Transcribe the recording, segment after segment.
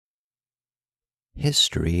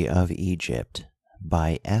History of Egypt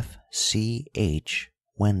by F. C. H.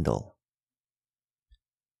 Wendell.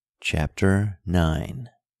 Chapter 9.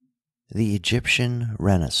 The Egyptian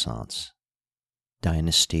Renaissance.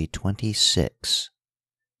 Dynasty 26,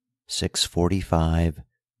 645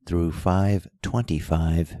 through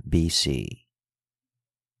 525 BC.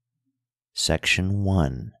 Section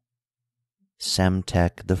 1.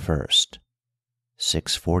 Psemtek I,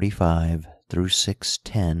 645 through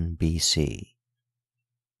 610 BC.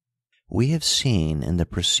 We have seen in the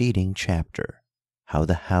preceding chapter how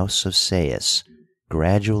the house of Sais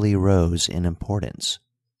gradually rose in importance.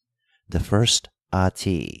 The first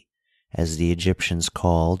Ati, as the Egyptians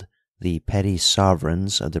called the petty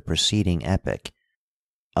sovereigns of the preceding epoch,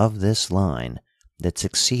 of this line that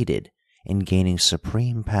succeeded in gaining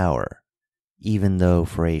supreme power, even though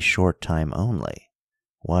for a short time only,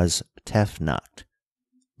 was Tefnacht,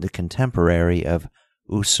 the contemporary of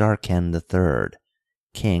Usarken III,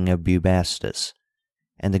 king of Bubastis,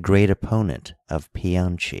 and the great opponent of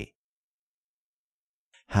Pianchi.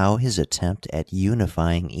 How his attempt at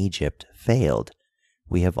unifying Egypt failed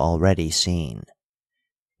we have already seen.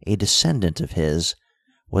 A descendant of his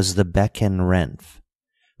was the Beken Renf,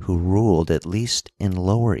 who ruled at least in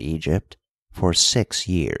Lower Egypt for 6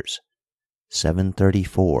 years,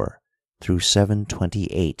 734 through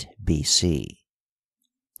 728 BC.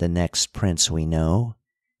 The next prince we know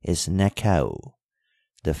is Nekau,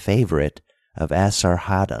 the favorite of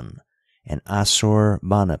Asarhaddon and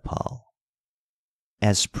Assurbanipal.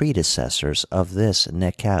 As predecessors of this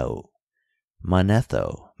Nekau,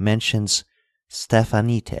 Manetho mentions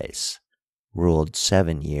Stephanites, ruled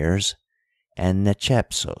 7 years, and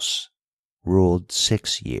Nechepsos, ruled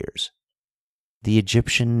 6 years, the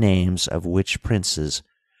Egyptian names of which princes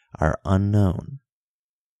are unknown.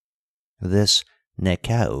 This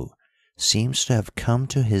Nekau seems to have come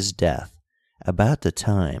to his death about the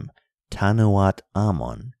time Tanuat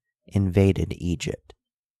Amon invaded Egypt,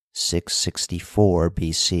 664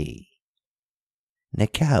 BC.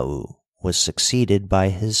 Nekau was succeeded by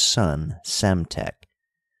his son Psemtek,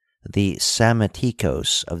 the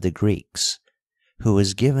Psammetikos of the Greeks, who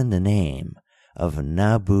was given the name of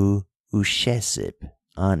Nabu Ushezib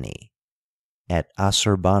Ani at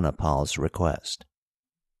Assurbanipal's request.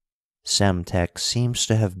 Psemtek seems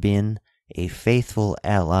to have been a faithful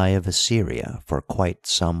ally of Assyria for quite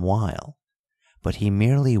some while, but he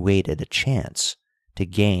merely waited a chance to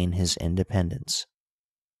gain his independence.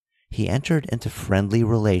 He entered into friendly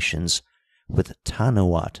relations with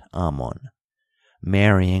Tanuat Amon,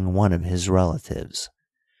 marrying one of his relatives,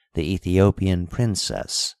 the Ethiopian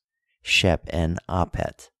princess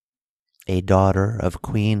Shep-en-Apet, a daughter of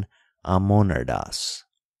Queen Amonardas.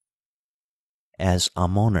 As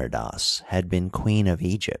Amonardas had been queen of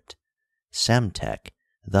Egypt, Psemtek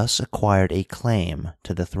thus acquired a claim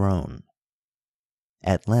to the throne.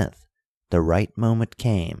 At length, the right moment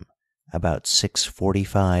came, about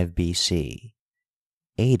 645 BC.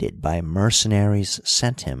 Aided by mercenaries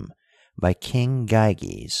sent him by King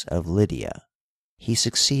Gyges of Lydia, he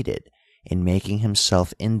succeeded in making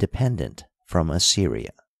himself independent from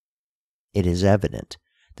Assyria. It is evident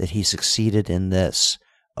that he succeeded in this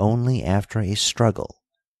only after a struggle,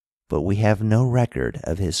 but we have no record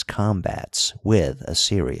of his combats with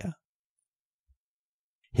Assyria.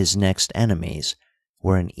 His next enemies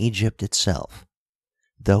were in Egypt itself.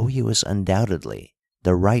 Though he was undoubtedly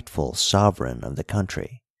the rightful sovereign of the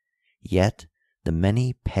country, yet the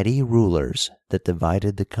many petty rulers that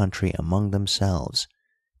divided the country among themselves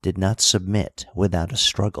did not submit without a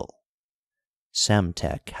struggle.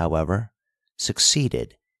 Psemtek, however,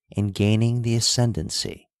 succeeded in gaining the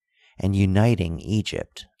ascendancy and uniting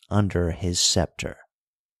Egypt under his scepter.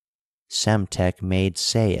 Psemtek made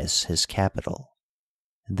Sais his capital.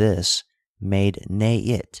 This made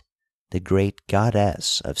Neit, the great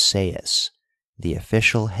goddess of Sais, the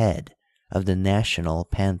official head of the national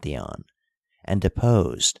pantheon, and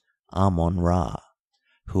deposed Amon-Ra,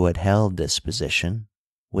 who had held this position,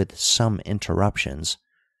 with some interruptions,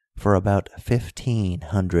 for about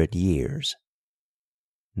 1,500 years.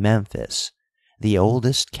 Memphis, the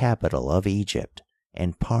oldest capital of Egypt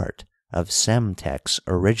and part of Psemtek's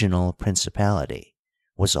original principality,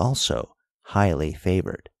 was also highly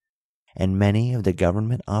favored, and many of the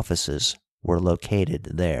government offices were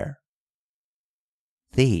located there.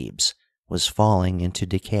 Thebes was falling into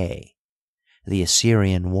decay. The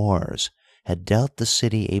Assyrian wars had dealt the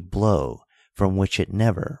city a blow from which it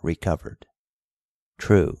never recovered.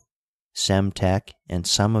 True, Psemtek and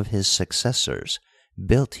some of his successors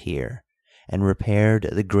built here and repaired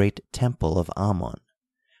the great temple of Amon,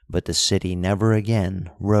 but the city never again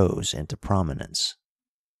rose into prominence.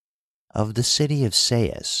 Of the city of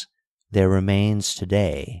Sais there remains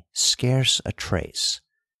today scarce a trace.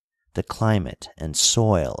 The climate and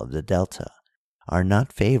soil of the delta are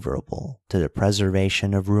not favorable to the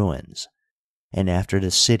preservation of ruins, and after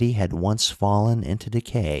the city had once fallen into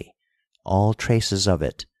decay, all traces of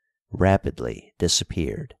it rapidly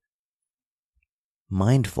disappeared.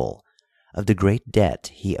 Mindful of the great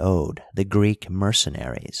debt he owed the Greek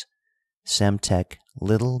mercenaries, Psemtek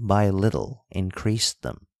little by little increased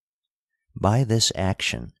them. By this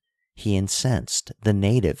action he incensed the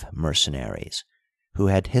native mercenaries who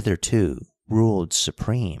had hitherto ruled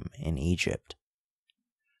supreme in Egypt.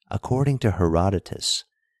 According to Herodotus,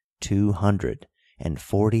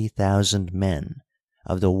 240,000 men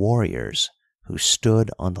of the warriors who stood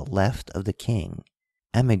on the left of the king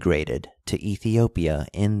emigrated to Ethiopia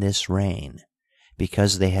in this reign,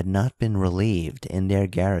 because they had not been relieved in their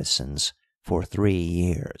garrisons for 3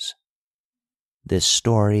 years. This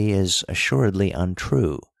story is assuredly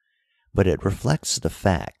untrue, but it reflects the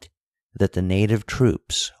fact that the native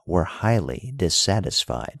troops were highly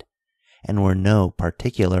dissatisfied and were no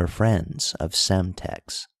particular friends of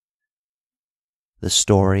Psemtek's. The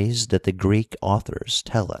stories that the Greek authors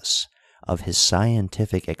tell us of his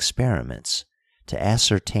scientific experiments to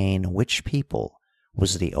ascertain which people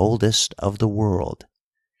was the oldest of the world,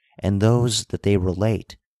 and those that they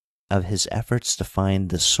relate of his efforts to find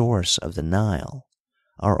the source of the Nile,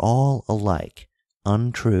 are all alike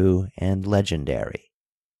untrue and legendary.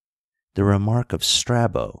 The remark of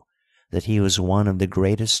Strabo that he was one of the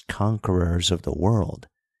greatest conquerors of the world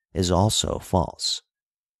is also false.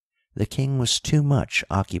 The king was too much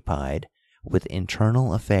occupied with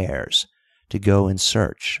internal affairs to go in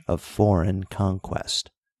search of foreign conquest.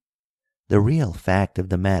 The real fact of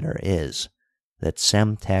the matter is that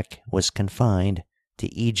Psemtek was confined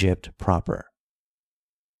to Egypt proper.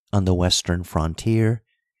 On the western frontier,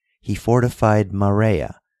 he fortified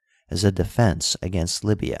Marea as a defense against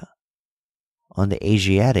Libya. On the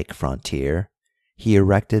Asiatic frontier, he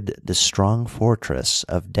erected the strong fortress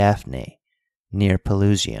of Daphne near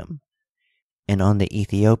Pelusium, and on the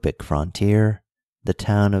Ethiopic frontier, the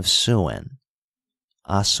town of Suen.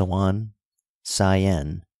 Assuan,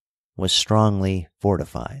 Syene, was strongly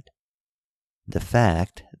fortified. The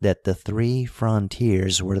fact that the 3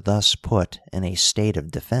 frontiers were thus put in a state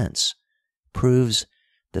of defense proves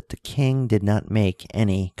that the king did not make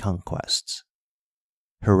any conquests.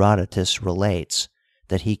 Herodotus relates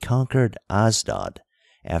that he conquered Asdod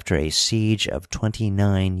after a siege of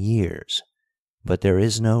 29 years, but there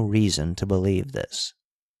is no reason to believe this.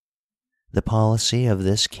 The policy of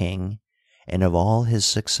this king and of all his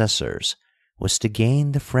successors was to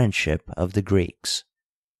gain the friendship of the Greeks.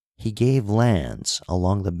 He gave lands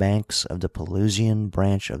along the banks of the Pelusian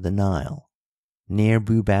branch of the Nile, near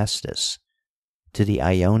Bubastis, to the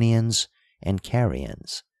Ionians and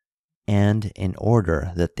Carians, and in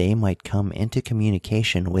order that they might come into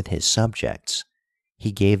communication with his subjects,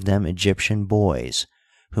 he gave them Egyptian boys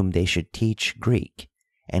whom they should teach Greek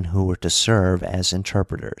and who were to serve as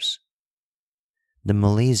interpreters. The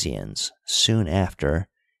Milesians soon after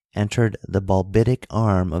entered the Balbitic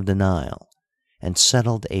arm of the Nile and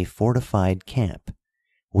settled a fortified camp,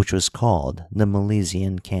 which was called the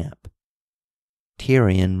Milesian camp.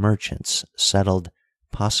 Tyrian merchants settled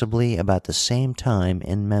possibly about the same time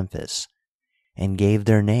in Memphis, and gave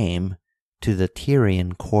their name to the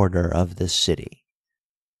Tyrian quarter of this city.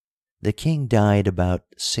 The king died about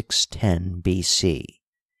 610 B.C.,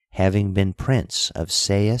 having been prince of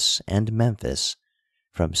Sais and Memphis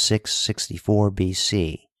from 664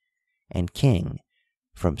 B.C. and king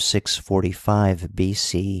from 645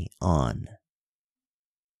 B.C. on.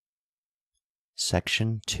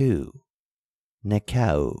 Section 2.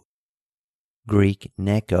 Nekau, Greek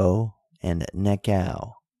Neko and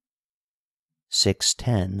Nekau,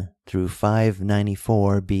 610 through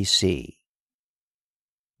 594 B.C.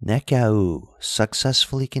 Nekau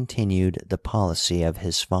successfully continued the policy of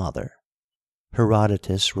his father.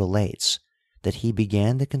 Herodotus relates that he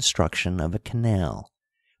began the construction of a canal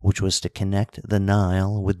which was to connect the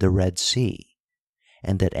Nile with the Red Sea,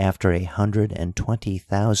 and that after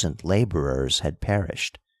 120,000 laborers had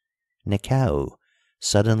perished, Nekau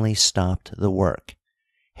suddenly stopped the work,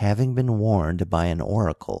 having been warned by an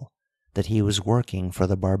oracle that he was working for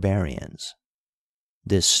the barbarians.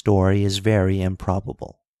 This story is very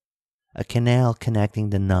improbable. A canal connecting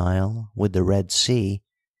the Nile with the Red Sea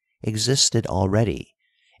existed already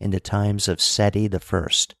in the times of Seti I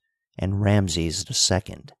and Ramses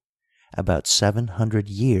II, about 700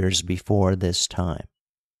 years before this time.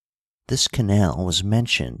 This canal was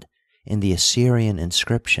mentioned in the Assyrian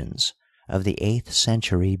inscriptions of the 8th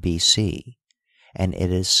century B.C., and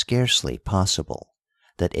it is scarcely possible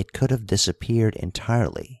that it could have disappeared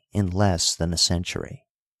entirely in less than a century.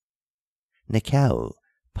 Nekau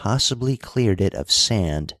possibly cleared it of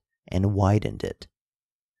sand and widened it.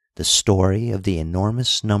 The story of the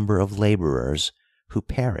enormous number of laborers who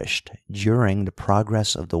perished during the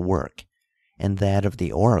progress of the work and that of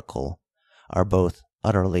the oracle are both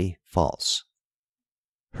utterly false.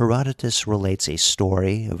 Herodotus relates a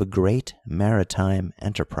story of a great maritime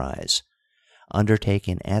enterprise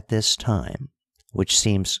undertaken at this time, which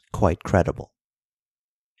seems quite credible.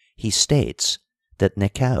 He states that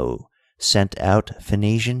Nekau sent out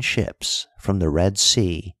Phoenician ships from the Red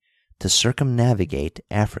Sea to circumnavigate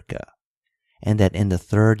Africa, and that in the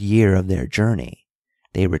third year of their journey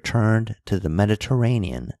they returned to the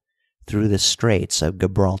Mediterranean through the Straits of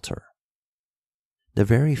Gibraltar. The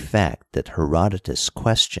very fact that Herodotus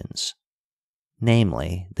questions,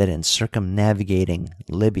 namely that in circumnavigating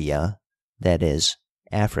Libya, that is,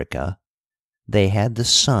 Africa, they had the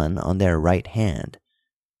sun on their right hand,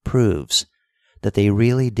 proves that they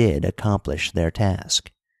really did accomplish their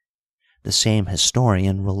task. The same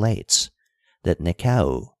historian relates that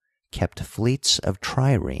Nekau kept fleets of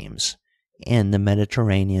triremes in the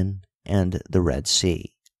Mediterranean and the Red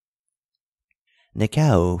Sea.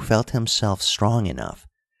 Nekau felt himself strong enough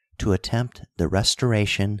to attempt the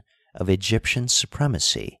restoration of Egyptian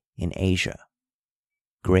supremacy in Asia.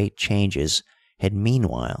 Great changes had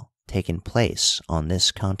meanwhile taken place on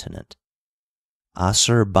this continent.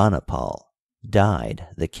 Assurbanipal died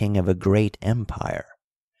the king of a great empire,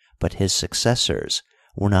 but his successors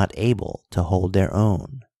were not able to hold their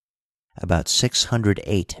own. About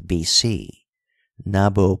 608 B.C.,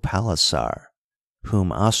 Nabopolassar,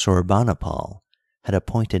 whom Assurbanipal had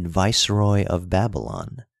appointed viceroy of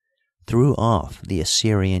Babylon, threw off the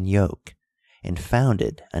Assyrian yoke and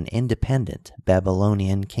founded an independent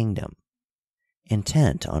Babylonian kingdom.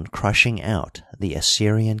 Intent on crushing out the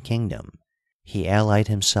Assyrian kingdom, he allied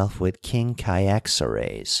himself with King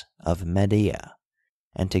Cyaxares of Media,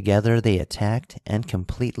 and together they attacked and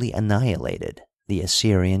completely annihilated the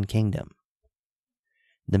Assyrian kingdom.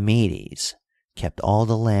 The Medes kept all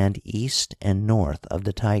the land east and north of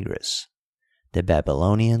the Tigris, the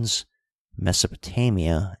Babylonians,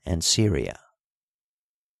 Mesopotamia, and Syria.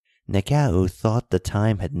 Nekau thought the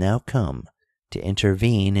time had now come to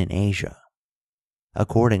intervene in Asia.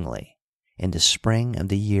 Accordingly, in the spring of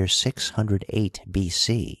the year 608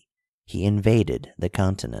 B.C., he invaded the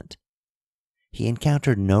continent. He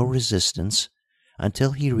encountered no resistance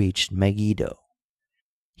until he reached Megiddo.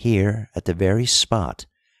 Here, at the very spot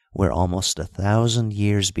where almost 1,000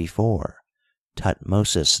 years before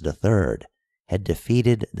Thutmosis III had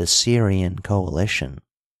defeated the Syrian coalition,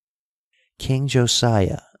 King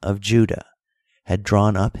Josiah of Judah had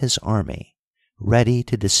drawn up his army, ready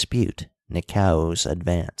to dispute Nekau's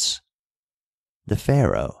advance. The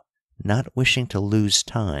pharaoh, not wishing to lose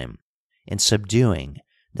time in subduing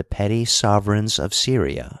the petty sovereigns of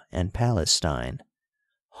Syria and Palestine,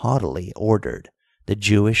 haughtily ordered the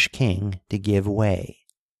Jewish king to give way.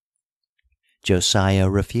 Josiah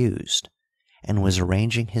refused, and was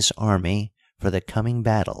arranging his army for the coming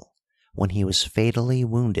battle when he was fatally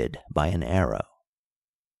wounded by an arrow.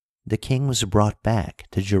 The king was brought back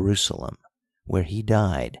to Jerusalem, where he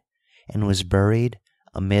died, and was buried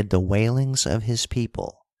amid the wailings of his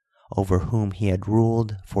people, over whom he had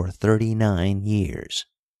ruled for 39 years.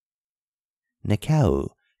 Nekau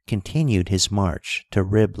continued his march to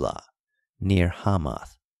Riblah, near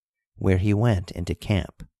Hamath, where he went into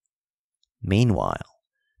camp. Meanwhile,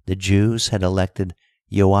 the Jews had elected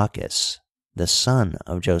Joachas, the son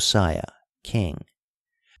of Josiah, king,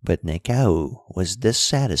 but Nekau was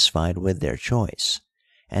dissatisfied with their choice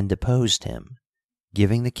and deposed him,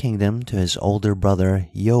 giving the kingdom to his older brother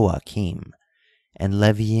Joachim, and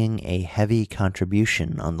levying a heavy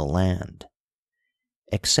contribution on the land.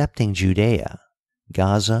 Excepting Judea,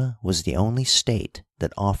 Gaza was the only state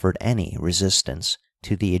that offered any resistance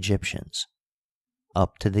to the Egyptians.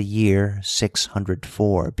 Up to the year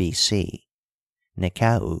 604 B.C.,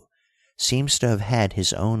 Nekau seems to have had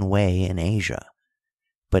his own way in Asia,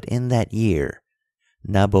 but in that year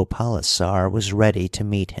Nabopolassar was ready to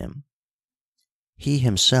meet him. He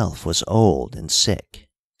himself was old and sick,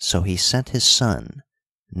 so he sent his son,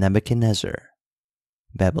 Nebuchadnezzar,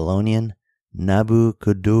 Babylonian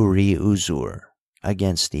Nabu-kudurri-uzur,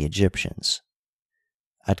 against the Egyptians.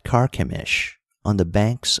 At Carchemish, on the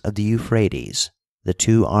banks of the Euphrates, the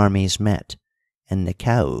two armies met, and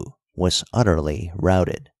Nekau was utterly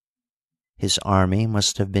routed. His army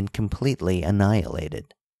must have been completely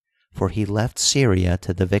annihilated, for he left Syria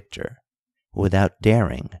to the victor, without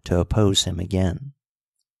daring to oppose him again.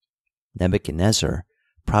 Nebuchadnezzar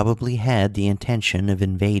probably had the intention of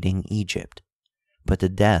invading Egypt, but the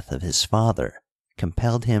death of his father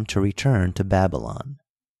compelled him to return to Babylon.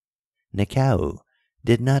 Nekau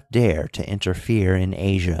did not dare to interfere in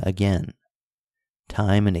Asia again.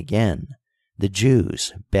 Time and again, the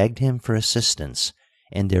Jews begged him for assistance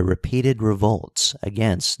in their repeated revolts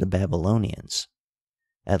against the Babylonians.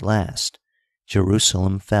 At last,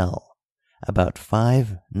 Jerusalem fell, about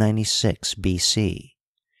 596 B.C.,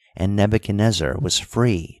 and Nebuchadnezzar was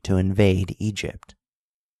free to invade Egypt.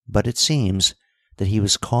 But it seems that he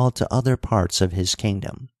was called to other parts of his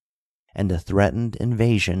kingdom, and the threatened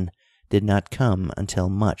invasion did not come until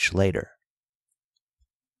much later.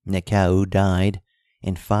 Nekau died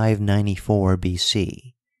in 594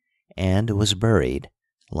 B.C. and was buried,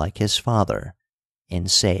 like his father, in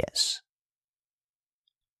Sais.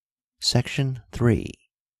 Section 3.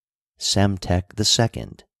 Psemtek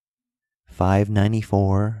II,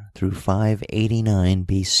 594 through 589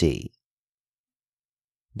 B.C.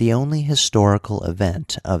 The only historical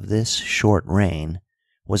event of this short reign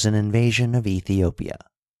was an invasion of Ethiopia.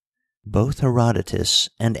 Both Herodotus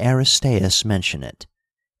and Aristeas mention it,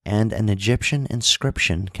 and an Egyptian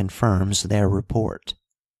inscription confirms their report.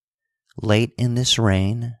 Late in this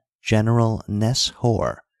reign, General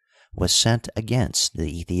Nes-Hor was sent against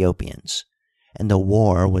the Ethiopians, and the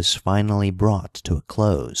war was finally brought to a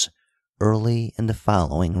close early in the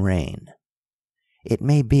following reign. It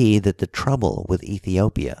may be that the trouble with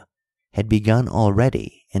Ethiopia had begun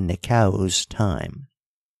already in Nekau's time,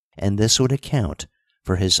 and this would account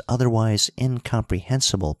for his otherwise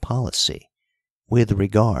incomprehensible policy with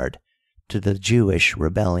regard to the Jewish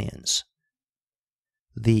rebellions.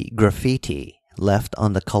 The graffiti left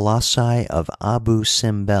on the colossi of Abu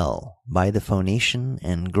Simbel by the Phoenician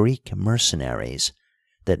and Greek mercenaries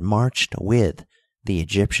that marched with the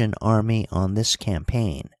Egyptian army on this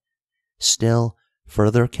campaign still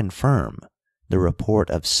further confirm the report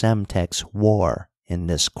of Psemtek's war in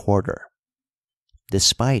this quarter.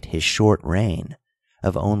 Despite his short reign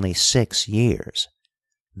of only 6 years,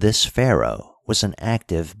 this pharaoh was an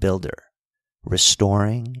active builder,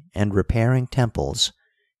 restoring and repairing temples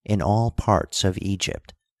in all parts of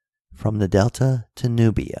Egypt, from the Delta to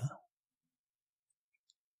Nubia.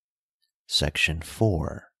 Section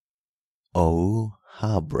 4.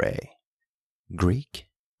 Ouahabra, Greek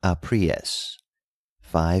Apries,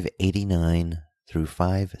 589 through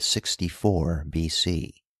 564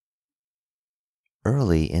 B.C.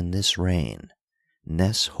 Early in this reign,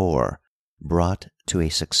 Nes-Hor brought to a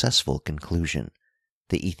successful conclusion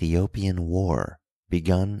the Ethiopian War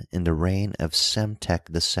begun in the reign of Psemtek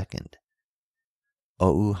II.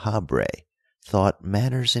 Ouahabra thought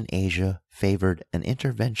matters in Asia favored an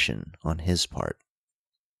intervention on his part.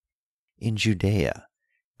 In Judea,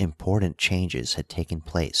 important changes had taken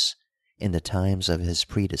place in the times of his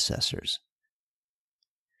predecessors.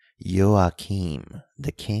 Joachim,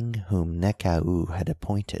 the king whom Nekau had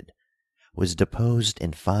appointed, was deposed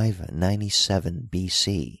in 597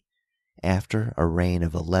 B.C. after a reign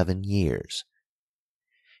of 11 years,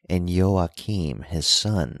 and Joachim, his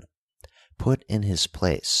son, put in his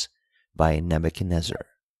place by Nebuchadnezzar.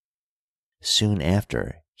 Soon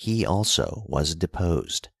after, he also was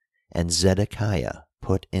deposed, and Zedekiah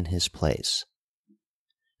put in his place.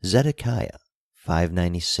 Zedekiah,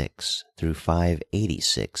 596 through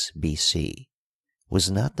 586 B.C., was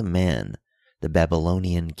not the man the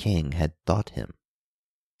Babylonian king had thought him.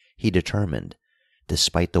 He determined,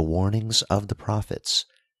 despite the warnings of the prophets,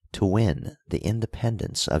 to win the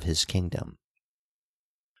independence of his kingdom.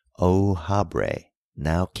 Ouahabra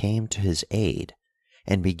now came to his aid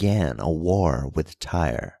and began a war with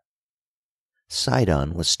Tyre.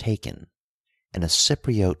 Sidon was taken, and a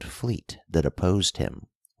Cypriot fleet that opposed him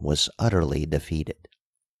was utterly defeated.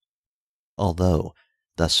 Although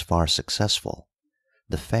thus far successful,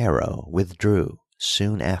 the pharaoh withdrew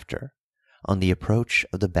soon after on the approach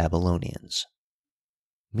of the Babylonians.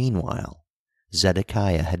 Meanwhile,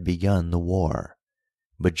 Zedekiah had begun the war,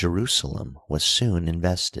 but Jerusalem was soon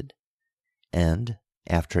invested, and,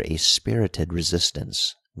 after a spirited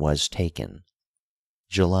resistance, was taken,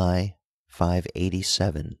 July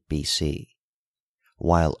 587 B.C.,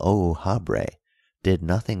 while Ouahabra did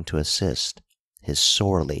nothing to assist his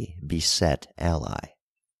sorely beset ally.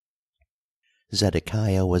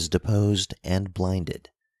 Zedekiah was deposed and blinded,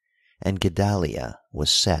 and Gedaliah was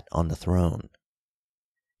set on the throne.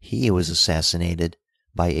 He was assassinated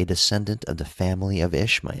by a descendant of the family of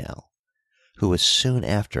Ishmael, who was soon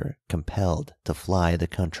after compelled to fly the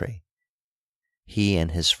country. He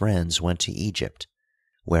and his friends went to Egypt,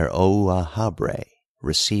 where Ouahabra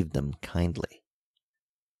received them kindly.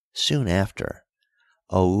 Soon after,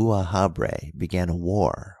 Ouahabra began a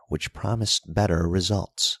war which promised better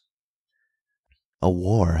results. A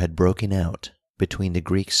war had broken out between the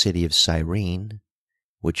Greek city of Cyrene,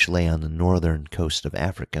 which lay on the northern coast of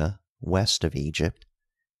Africa, west of Egypt,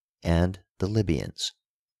 and the Libyans.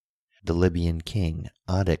 The Libyan king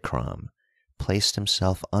Adikram placed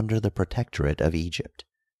himself under the protectorate of Egypt,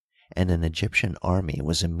 and an Egyptian army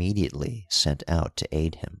was immediately sent out to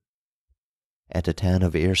aid him. At the town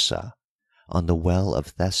of Irsa, on the well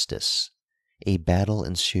of Thestis, a battle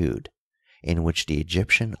ensued in which the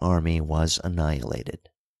Egyptian army was annihilated.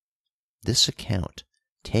 This account,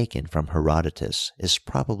 taken from Herodotus, is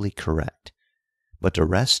probably correct, but the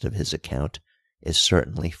rest of his account is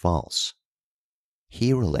certainly false.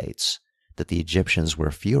 He relates that the Egyptians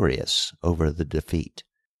were furious over the defeat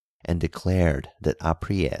and declared that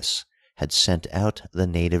Apries had sent out the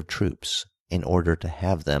native troops in order to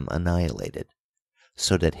have them annihilated,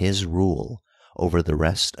 so that his rule over the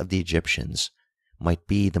rest of the Egyptians might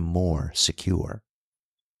be the more secure.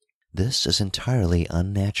 This is entirely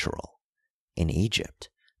unnatural. In Egypt,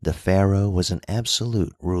 the pharaoh was an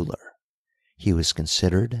absolute ruler. He was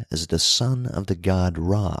considered as the son of the god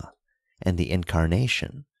Ra and the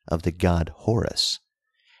incarnation of the god Horus,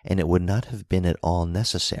 and it would not have been at all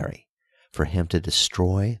necessary for him to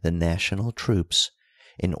destroy the national troops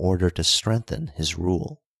in order to strengthen his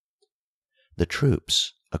rule. The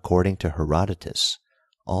troops, according to Herodotus,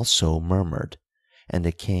 also murmured, and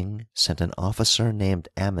the king sent an officer named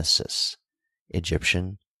Amasis,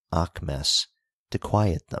 Egyptian Akhmes, to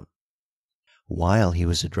quiet them. While he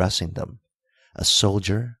was addressing them, a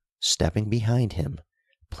soldier, stepping behind him,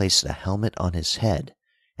 placed a helmet on his head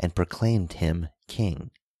and proclaimed him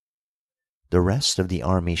king. The rest of the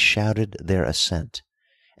army shouted their assent,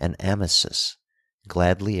 and Amasis,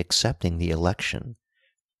 gladly accepting the election,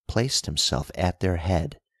 placed himself at their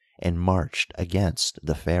head and marched against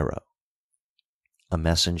the pharaoh. A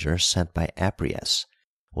messenger sent by Apries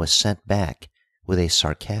was sent back with a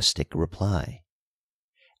sarcastic reply.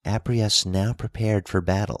 Apries now prepared for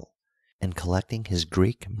battle, and collecting his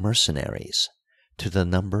Greek mercenaries to the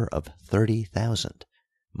number of 30,000,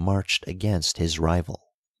 marched against his rival.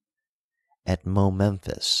 At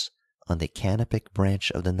Mo-Memphis, on the Canopic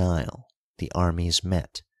branch of the Nile, the armies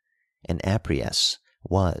met, and Apries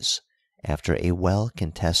was, after a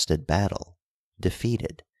well-contested battle,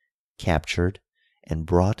 defeated, captured, and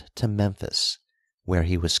brought to Memphis, where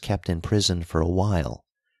he was kept in prison for a while,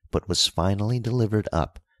 but was finally delivered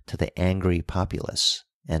up to the angry populace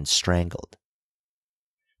and strangled.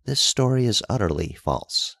 This story is utterly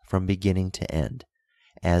false from beginning to end,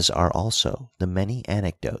 as are also the many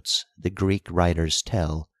anecdotes the Greek writers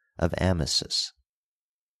tell of Amasis.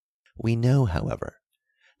 We know, however,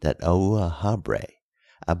 that Ouahabra,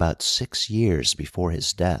 about 6 years before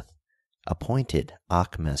his death, appointed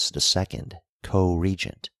Akhmes II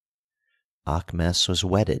co-regent. Akhmes was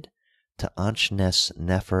wedded to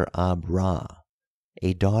Anchnes-Nefer-Ab-Ra,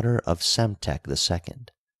 a daughter of Psemtek II,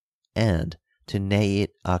 and to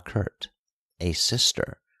Neit-Akert, a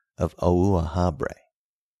sister of Ouahabra.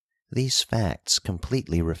 These facts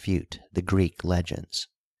completely refute the Greek legends.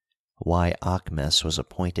 Why Akhmes was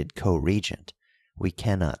appointed co-regent we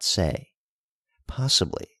cannot say.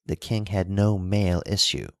 Possibly the king had no male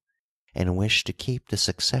issue and wished to keep the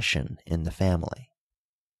succession in the family.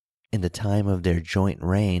 In the time of their joint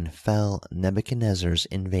reign fell Nebuchadnezzar's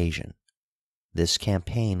invasion. This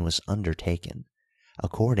campaign was undertaken,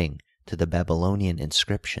 according to the Babylonian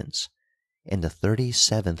inscriptions, in the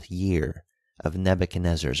 37th year of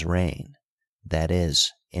Nebuchadnezzar's reign, that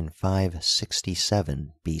is, in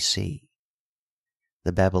 567 BC.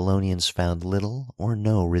 The Babylonians found little or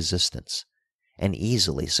no resistance, and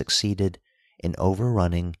easily succeeded in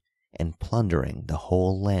overrunning and plundering the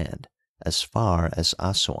whole land as far as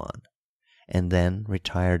Assuan, and then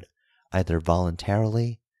retired either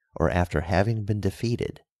voluntarily or after having been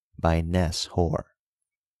defeated by Nes-Hor.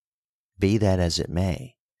 Be that as it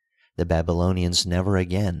may, the Babylonians never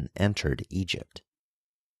again entered Egypt.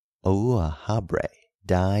 Ouahabra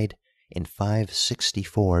died in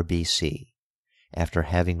 564 BC, after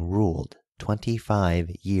having ruled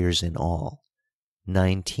 25 years in all,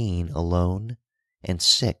 19 alone, and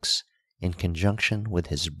 6 in conjunction with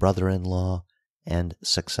his brother-in-law and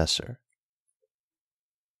successor.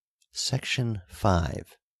 Section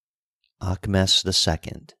 5. Akhmes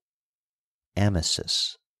II,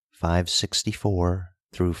 Amasis, 564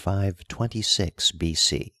 through 526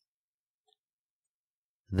 BC.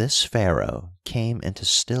 This pharaoh came into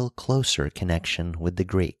still closer connection with the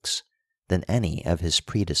Greeks than any of his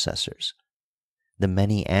predecessors. The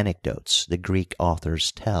many anecdotes the Greek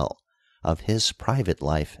authors tell of his private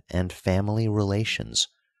life and family relations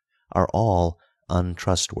are all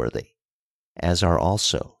untrustworthy, as are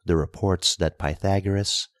also the reports that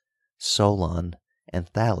Pythagoras, Solon, and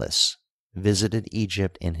Thales visited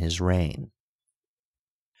Egypt in his reign.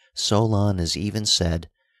 Solon is even said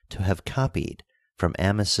to have copied from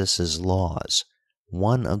Amesis's laws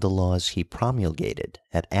one of the laws he promulgated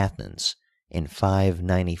at Athens in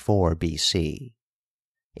 594 BC,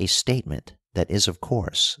 a statement that is, of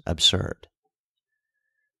course, absurd.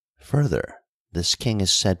 Further, this king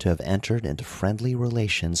is said to have entered into friendly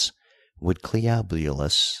relations with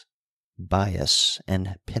Cleobulus, Bias,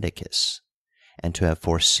 and Pittacus, and to have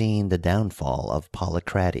foreseen the downfall of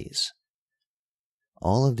Polycrates.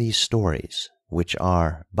 All of these stories, which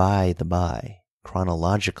are, by the by,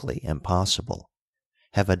 chronologically impossible,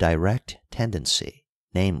 have a direct tendency,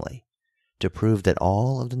 namely, to prove that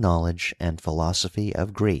all of the knowledge and philosophy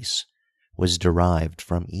of Greece was derived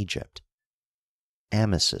from Egypt,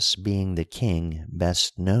 Amasis being the king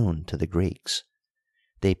best known to the Greeks.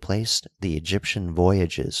 They placed the Egyptian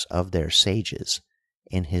voyages of their sages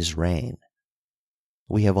in his reign.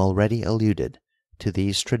 We have already alluded to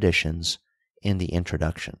these traditions in the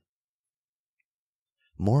introduction.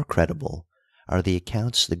 More credible are the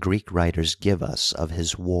accounts the Greek writers give us of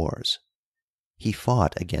his wars. He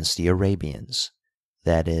fought against the Arabians,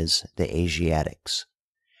 that is, the Asiatics,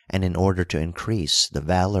 and in order to increase the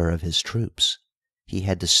valor of his troops, he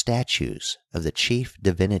had the statues of the chief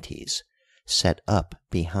divinities set up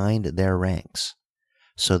behind their ranks,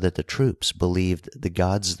 so that the troops believed the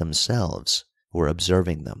gods themselves were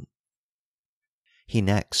observing them. He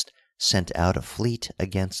next sent out a fleet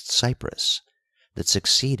against Cyprus that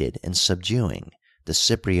succeeded in subduing the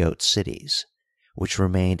Cypriot cities, which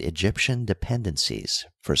remained Egyptian dependencies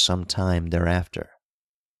for some time thereafter.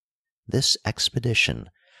 This expedition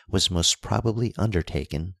was most probably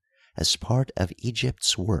undertaken as part of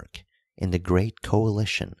Egypt's work in the great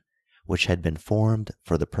coalition which had been formed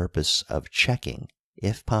for the purpose of checking,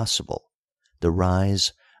 if possible, the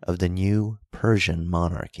rise of the new Persian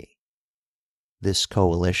monarchy. This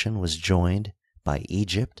coalition was joined by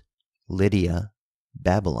Egypt, Lydia,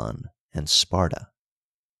 Babylon, and Sparta.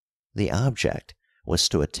 The object was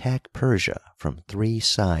to attack Persia from 3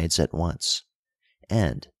 sides at once,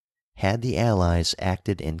 and, had the allies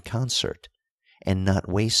acted in concert and not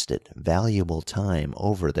wasted valuable time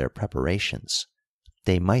over their preparations,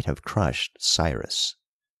 they might have crushed Cyrus.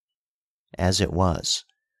 As it was,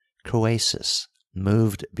 Croesus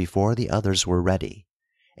moved before the others were ready,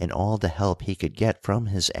 and all the help he could get from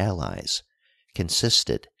his allies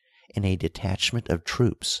consisted in a detachment of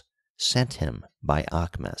troops sent him by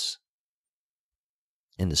Aahmes.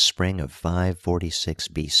 In the spring of 546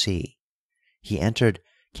 BC, he entered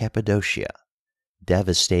Cappadocia,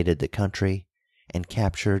 devastated the country, and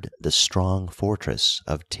captured the strong fortress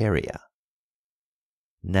of Pteria.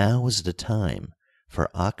 Now was the time for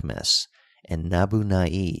Aahmes and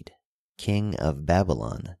Nabu-Naid, king of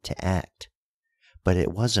Babylon, to act, but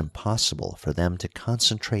it was impossible for them to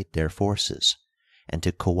concentrate their forces and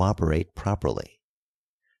to cooperate properly.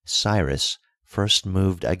 Cyrus first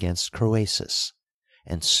moved against Croesus,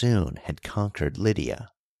 and soon had conquered Lydia,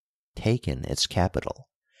 taken its capital,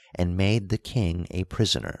 and made the king a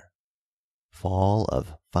prisoner. Fall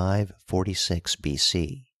of 546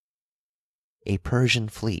 BC. A Persian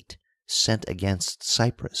fleet sent against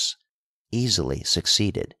Cyprus easily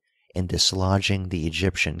succeeded in dislodging the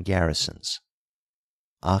Egyptian garrisons.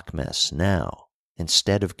 Aahmes now,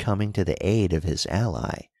 instead of coming to the aid of his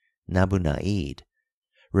ally, Nabu-Naid,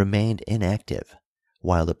 remained inactive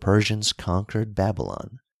while the Persians conquered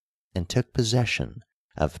Babylon and took possession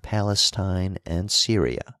of Palestine and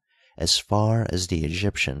Syria as far as the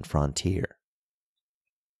Egyptian frontier.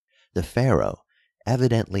 The pharaoh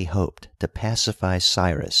evidently hoped to pacify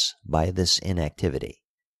Cyrus by this inactivity,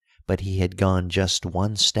 but he had gone just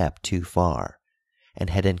one step too far and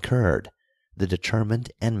had incurred the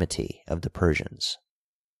determined enmity of the Persians.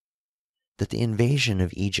 That the invasion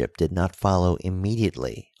of Egypt did not follow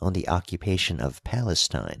immediately on the occupation of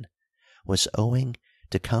Palestine was owing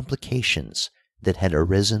to complications that had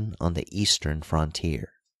arisen on the eastern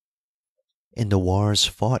frontier. In the wars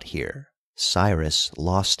fought here, Cyrus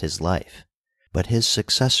lost his life, but his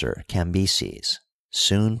successor Cambyses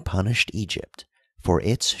soon punished Egypt for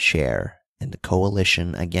its share in the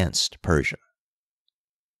coalition against Persia.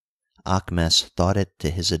 Aahmes thought it to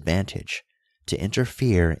his advantage to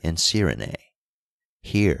interfere in Cyrene.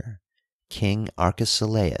 Here, King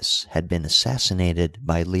Archesilaus had been assassinated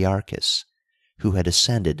by Learchus, who had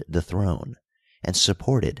ascended the throne and,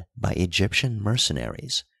 supported by Egyptian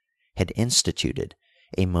mercenaries, had instituted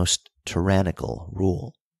a most tyrannical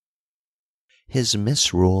rule. His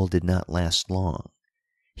misrule did not last long.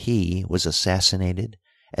 He was assassinated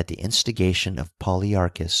at the instigation of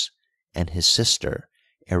Polyarchus and his sister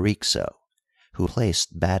Eryxo, who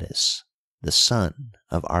placed Battus, the son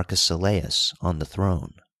of Archesilaus, on the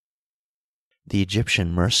throne. The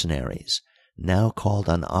Egyptian mercenaries now called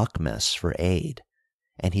on Aahmes for aid,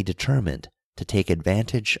 and he determined to take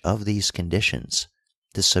advantage of these conditions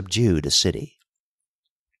to subdue the city.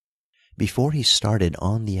 Before he started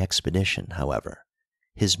on the expedition, however,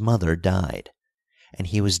 his mother died, and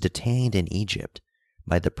he was detained in Egypt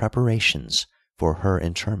by the preparations for her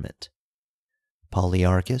interment.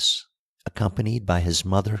 Polyarchus, accompanied by his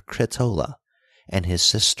mother Critola and his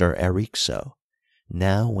sister Eryxo,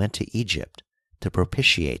 now went to Egypt to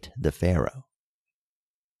propitiate the pharaoh.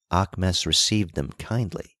 Aahmes received them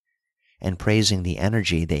kindly, and praising the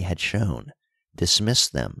energy they had shown,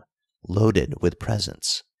 dismissed them loaded with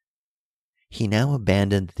presents. He now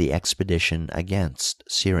abandoned the expedition against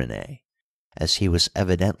Cyrenae, as he was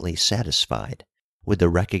evidently satisfied with the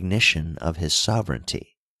recognition of his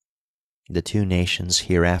sovereignty. The two nations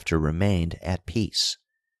hereafter remained at peace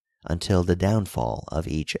until the downfall of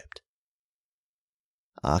Egypt.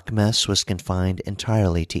 Aahmes was confined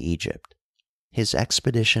entirely to Egypt. His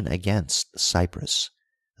expedition against Cyprus,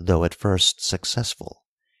 though at first successful,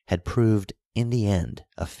 had proved in the end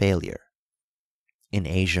a failure. In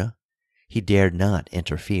Asia, he dared not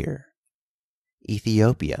interfere.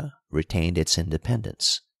 Ethiopia retained its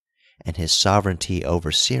independence, and his sovereignty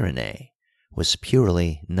over Cyrenae was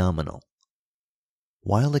purely nominal.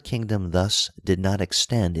 While the kingdom thus did not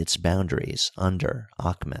extend its boundaries under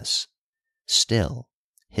Aahmes, still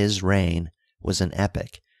his reign was an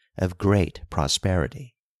epoch of great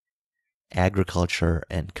prosperity. Agriculture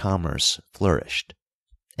and commerce flourished,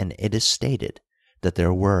 and it is stated that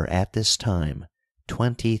there were at this time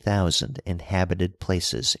 20,000 inhabited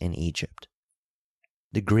places in Egypt.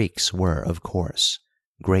 The Greeks were, of course,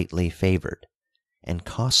 greatly favored, and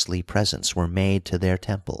costly presents were made to their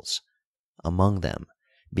temples, among them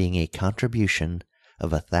being a contribution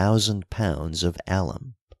of 1,000 pounds of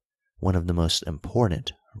alum, one of the most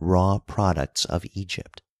important raw products of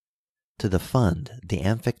Egypt, to the fund the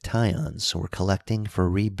Amphictyons were collecting for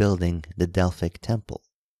rebuilding the Delphic temple.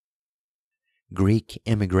 Greek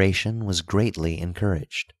immigration was greatly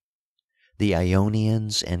encouraged. The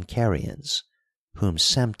Ionians and Carians, whom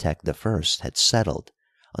Psemtek I had settled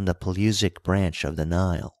on the Pelusic branch of the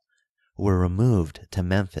Nile, were removed to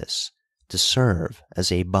Memphis to serve as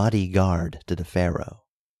a bodyguard to the pharaoh.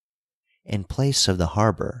 In place of the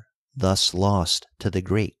harbor thus lost to the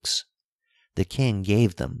Greeks, the king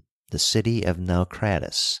gave them the city of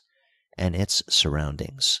Naucratis and its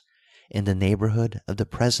surroundings, in the neighborhood of the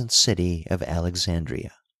present city of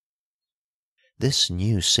Alexandria. This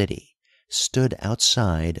new city stood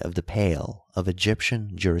outside of the pale of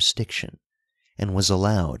Egyptian jurisdiction and was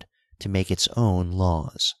allowed to make its own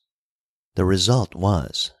laws. The result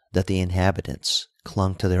was that the inhabitants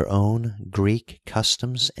clung to their own Greek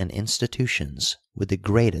customs and institutions with the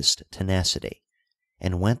greatest tenacity,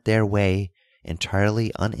 and went their way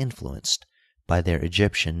entirely uninfluenced by their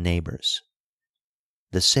Egyptian neighbors.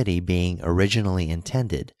 The city being originally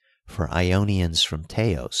intended for Ionians from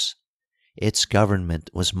Teos, its government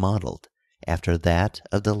was modeled after that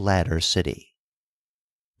of the latter city.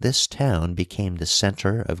 This town became the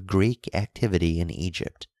center of Greek activity in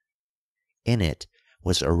Egypt. In it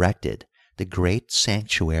was erected the great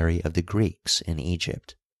sanctuary of the Greeks in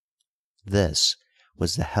Egypt. This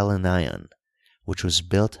was the Helleneion, which was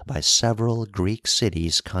built by several Greek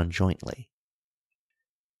cities conjointly.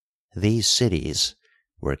 These cities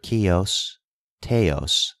were Chios,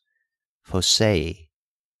 Teos, Phocae,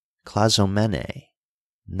 Clazomene,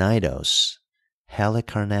 Cnidus,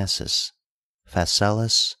 Halicarnassus,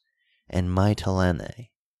 Phaselis, and Mytilene.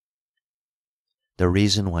 The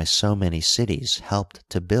reason why so many cities helped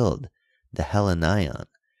to build the Helleneion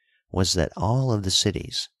was that all of the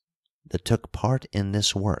cities that took part in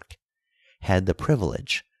this work had the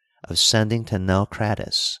privilege of sending to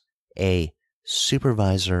Naucratis a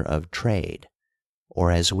supervisor of trade,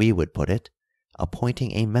 or as we would put it,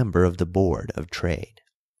 appointing a member of the board of trade.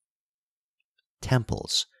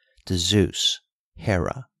 Temples to Zeus,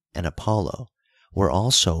 Hera, and Apollo were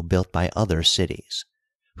also built by other cities,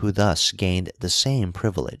 who thus gained the same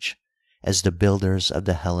privilege as the builders of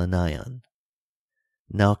the Helleneion.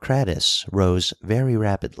 Naucratis rose very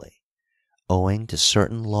rapidly, owing to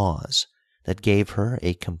certain laws that gave her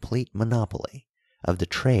a complete monopoly of the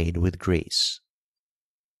trade with Greece.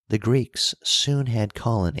 The Greeks soon had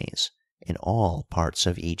colonies in all parts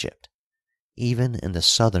of Egypt, even in the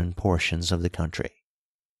southern portions of the country.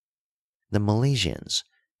 The Milesians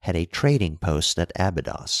had a trading post at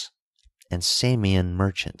Abydos, and Samian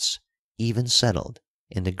merchants even settled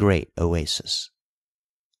in the great oasis.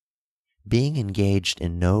 Being engaged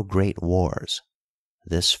in no great wars,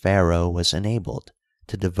 this pharaoh was enabled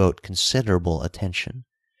to devote considerable attention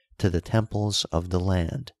to the temples of the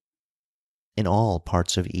land. In all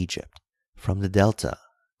parts of Egypt, from the Delta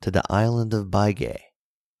to the island of Bigeh,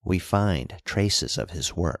 we find traces of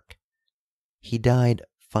his work. He died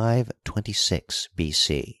 526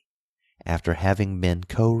 B.C., after having been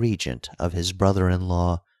co-regent of his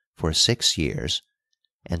brother-in-law for 6 years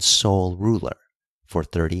and sole ruler for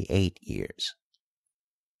 38 years.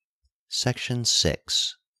 Section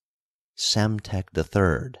 6. Psemtek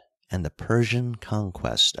III and the Persian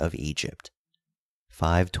conquest of Egypt,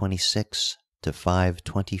 526 to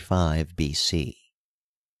 525 B.C.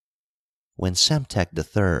 When Psemtek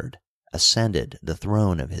III ascended the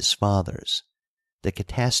throne of his fathers, the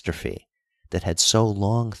catastrophe that had so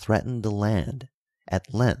long threatened the land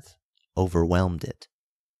at length overwhelmed it.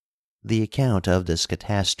 The account of this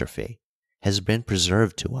catastrophe has been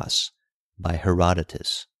preserved to us by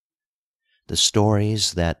Herodotus. The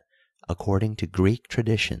stories that, according to Greek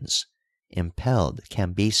traditions, impelled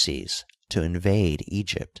Cambyses to invade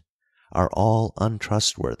Egypt are all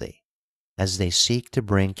untrustworthy, as they seek to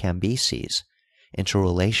bring Cambyses into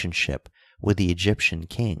relationship with the Egyptian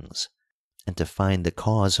kings and to find the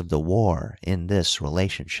cause of the war in this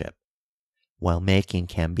relationship, while making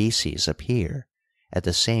Cambyses appear at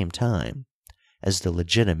the same time as the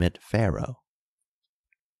legitimate pharaoh.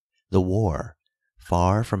 The war,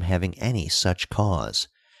 far from having any such cause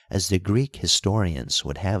as the Greek historians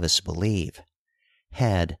would have us believe,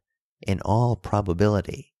 had, in all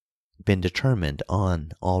probability, been determined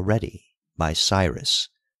on already by Cyrus,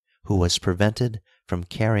 who was prevented from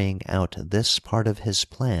carrying out this part of his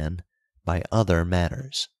plan by other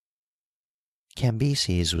matters.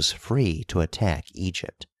 Cambyses was free to attack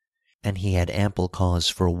Egypt, and he had ample cause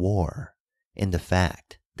for war in the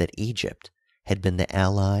fact that Egypt had been the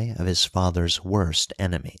ally of his father's worst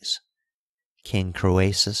enemies, King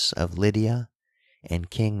Croesus of Lydia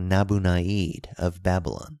and King Nabu-Naid of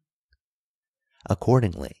Babylon.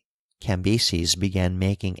 Accordingly, Cambyses began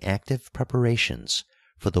making active preparations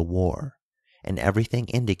for the war, and everything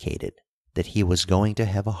indicated that he was going to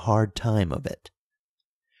have a hard time of it.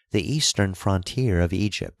 The eastern frontier of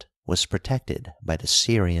Egypt was protected by the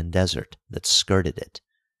Syrian desert that skirted it,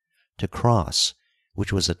 to cross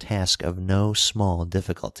which was a task of no small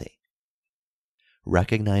difficulty.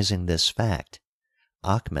 Recognizing this fact,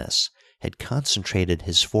 Aahmes had concentrated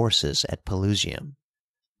his forces at Pelusium,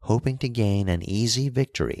 hoping to gain an easy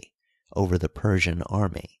victory over the Persian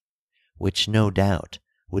army, which no doubt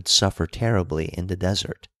would suffer terribly in the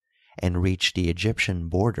desert and reach the Egyptian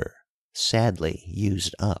border sadly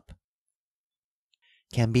used up.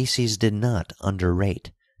 Cambyses did not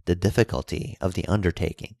underrate the difficulty of the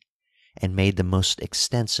undertaking, and made the most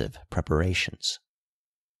extensive preparations.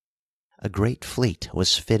 A great fleet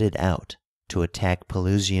was fitted out to attack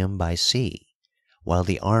Pelusium by sea, while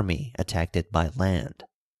the army attacked it by land.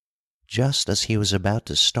 Just as he was about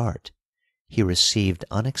to start, he received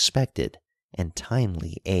unexpected and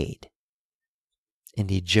timely aid. In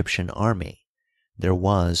the Egyptian army, there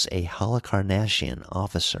was a Halicarnassian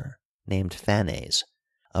officer named Phanes,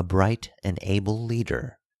 a bright and able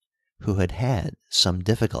leader, who had had some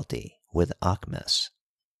difficulty with Aahmes.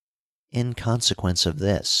 In consequence of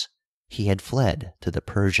this, he had fled to the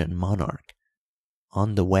Persian monarch.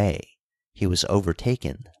 On the way, he was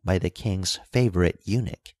overtaken by the king's favorite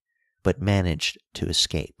eunuch, but managed to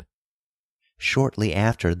escape. Shortly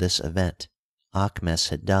after this event, Aahmes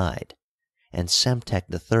had died, and Psemtek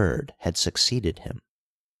III had succeeded him.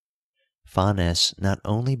 Phanes not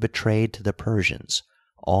only betrayed to the Persians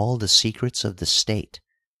all the secrets of the state,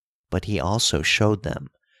 but he also showed them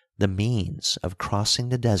the means of crossing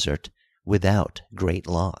the desert without great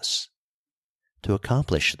loss. To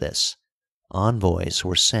accomplish this, envoys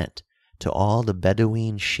were sent to all the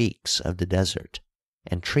Bedouin sheiks of the desert,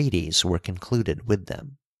 and treaties were concluded with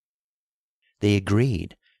them. They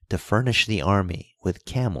agreed to furnish the army with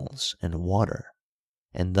camels and water,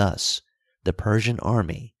 and thus the Persian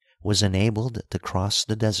army was enabled to cross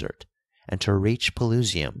the desert and to reach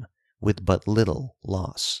Pelusium with but little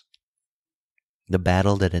loss. The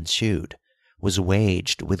battle that ensued was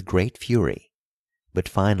waged with great fury, but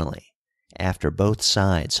finally, after both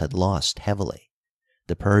sides had lost heavily,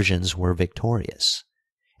 the Persians were victorious,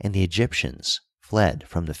 and the Egyptians fled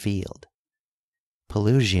from the field.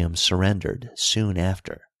 Pelusium surrendered soon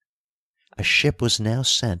after. A ship was now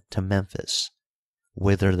sent to Memphis,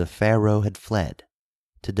 whither the pharaoh had fled,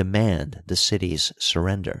 to demand the city's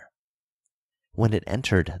surrender. When it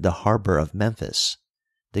entered the harbor of Memphis,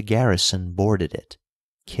 the garrison boarded it,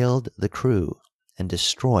 killed the crew, and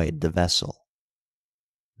destroyed the vessel.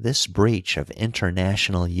 This breach of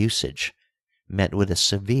international usage met with a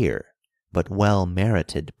severe but well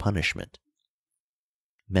merited punishment.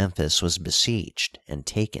 Memphis was besieged and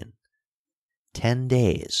taken. 10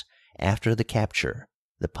 days after the capture,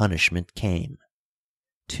 the punishment came.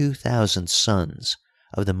 2,000 sons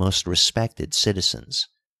of the most respected citizens,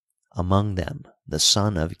 among them the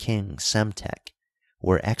son of King Psemtek,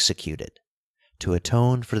 were executed to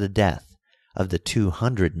atone for the death of the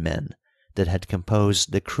 200 men that had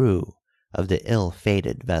composed the crew of the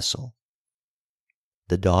ill-fated vessel.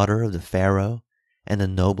 The daughter of the pharaoh and the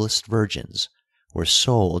noblest virgins were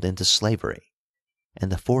sold into slavery,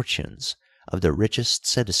 and the fortunes of the richest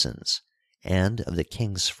citizens and of the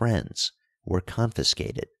king's friends were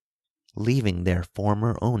confiscated, leaving their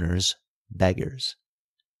former owners beggars.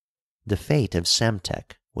 The fate of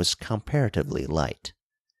Psemtek was comparatively light,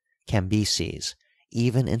 Cambyses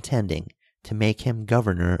even intending to make him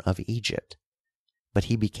governor of Egypt, but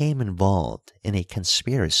he became involved in a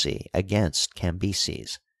conspiracy against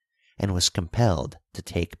Cambyses and was compelled to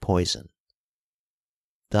take poison.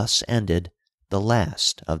 Thus ended the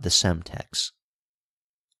last of the Psemteks.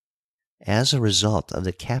 As a result of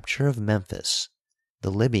the capture of Memphis,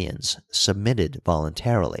 the Libyans submitted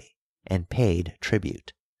voluntarily and paid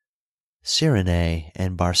tribute. Cyrene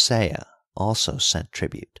and Barcaea also sent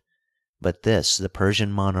tribute, but this the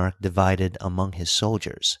Persian monarch divided among his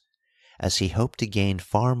soldiers, as he hoped to gain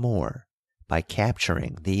far more by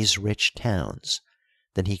capturing these rich towns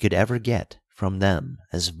than he could ever get from them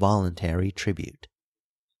as voluntary tribute.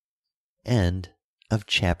 End of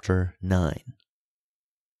chapter 9.